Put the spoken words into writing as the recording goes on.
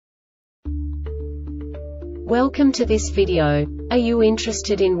Welcome to this video. Are you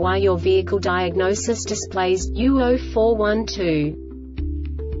interested in why your vehicle diagnosis displays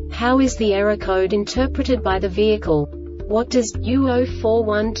U0412? How is the error code interpreted by the vehicle? What does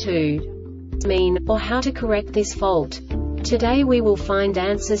U0412 mean, or how to correct this fault? Today we will find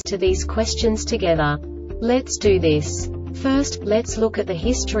answers to these questions together. Let's do this. First, let's look at the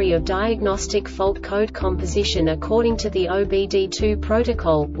history of diagnostic fault code composition according to the OBD2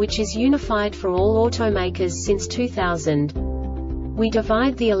 protocol, which is unified for all automakers since 2000. We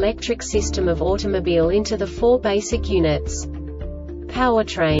divide the electric system of automobile into the four basic units: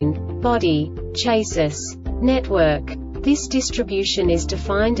 powertrain, body, chassis, network. This distribution is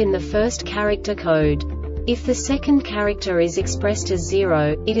defined in the first character code. If the second character is expressed as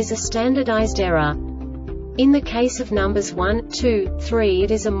 0, it is a standardized error. In the case of numbers 1, 2, 3, it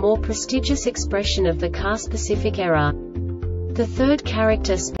is a more prestigious expression of the car-specific error. The third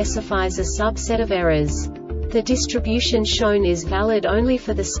character specifies a subset of errors. The distribution shown is valid only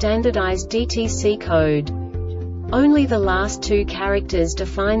for the standardized DTC code. Only the last two characters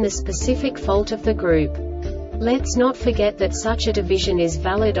define the specific fault of the group. Let's not forget that such a division is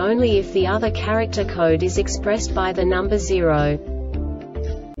valid only if the other character code is expressed by the number 0.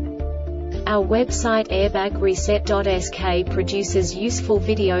 Our website airbagreset.sk produces useful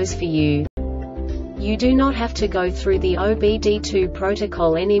videos for you. You do not have to go through the OBD2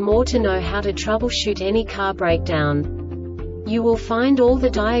 protocol anymore to know how to troubleshoot any car breakdown. You will find all the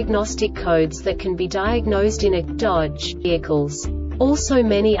diagnostic codes that can be diagnosed in a Dodge vehicles. Also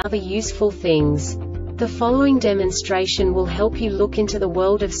many other useful things. The following demonstration will help you look into the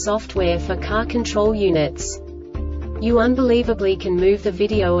world of software for car control units. You unbelievably can move the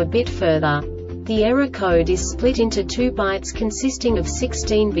video a bit further. The error code is split into 2 bytes consisting of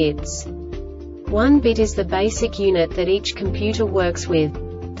 16 bits. 1 bit is the basic unit that each computer works with.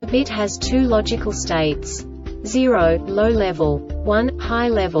 The bit has 2 logical states: 0, low level, 1, high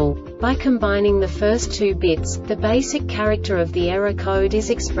level. By combining the first 2 bits, the basic character of the error code is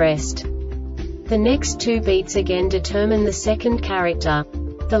expressed. The next 2 beats again determine the second character.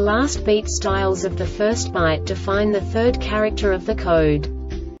 The last beat styles of the first byte define the third character of the code.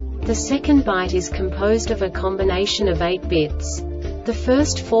 The second byte is composed of a combination of 8 bits. The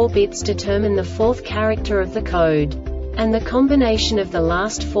first 4 bits determine the fourth character of the code. And the combination of the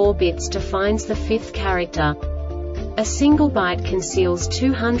last 4 bits defines the fifth character. A single byte conceals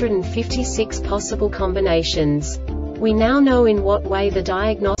 256 possible combinations. We now know in what way the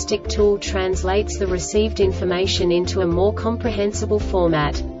diagnostic tool translates the received information into a more comprehensible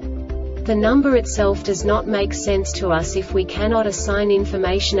format. The number itself does not make sense to us if we cannot assign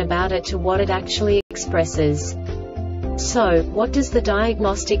information about it to what it actually expresses. So, what does the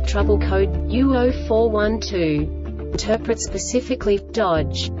Diagnostic Trouble Code U0412 interpret specifically for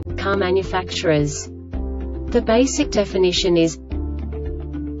Dodge car manufacturers? The basic definition is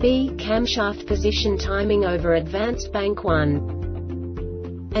B. Camshaft position timing over advanced bank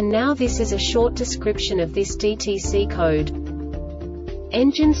 1. And now this is a short description of this DTC code.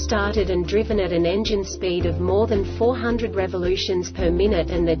 Engine started and driven at an engine speed of more than 400 revolutions per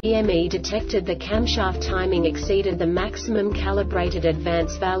minute, and the DME detected the camshaft timing exceeded the maximum calibrated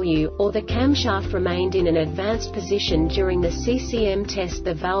advance value, or the camshaft remained in an advanced position during the CCM test.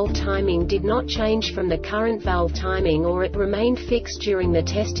 The valve timing did not change from the current valve timing, or it remained fixed during the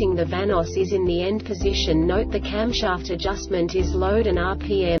testing. The VANOS is in the end position. Note the camshaft adjustment is load and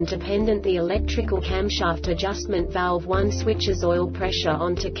RPM dependent. The electrical camshaft adjustment valve 1 switches oil pressure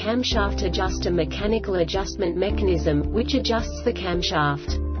onto camshaft adjuster mechanical adjustment mechanism, which adjusts the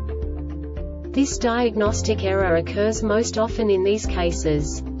camshaft. This diagnostic error occurs most often in these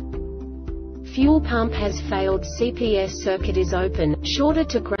cases: fuel pump has failed, CPS circuit is open, shorted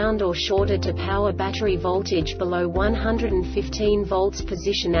to ground or shorted to power, battery voltage below 115 volts,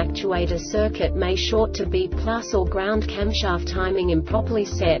 position actuator circuit may short to B+ or ground, camshaft timing improperly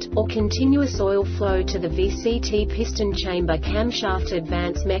set, or continuous oil flow to the VCT piston chamber, camshaft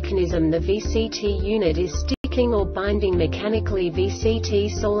advance mechanism. The VCT unit is sticking or binding mechanically,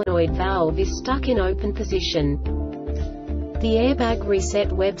 VCT solenoid valve is stuck in open position. The Airbag Reset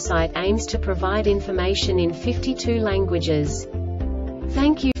website aims to provide information in 52 languages.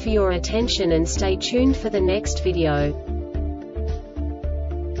 Thank you for your attention and stay tuned for the next video.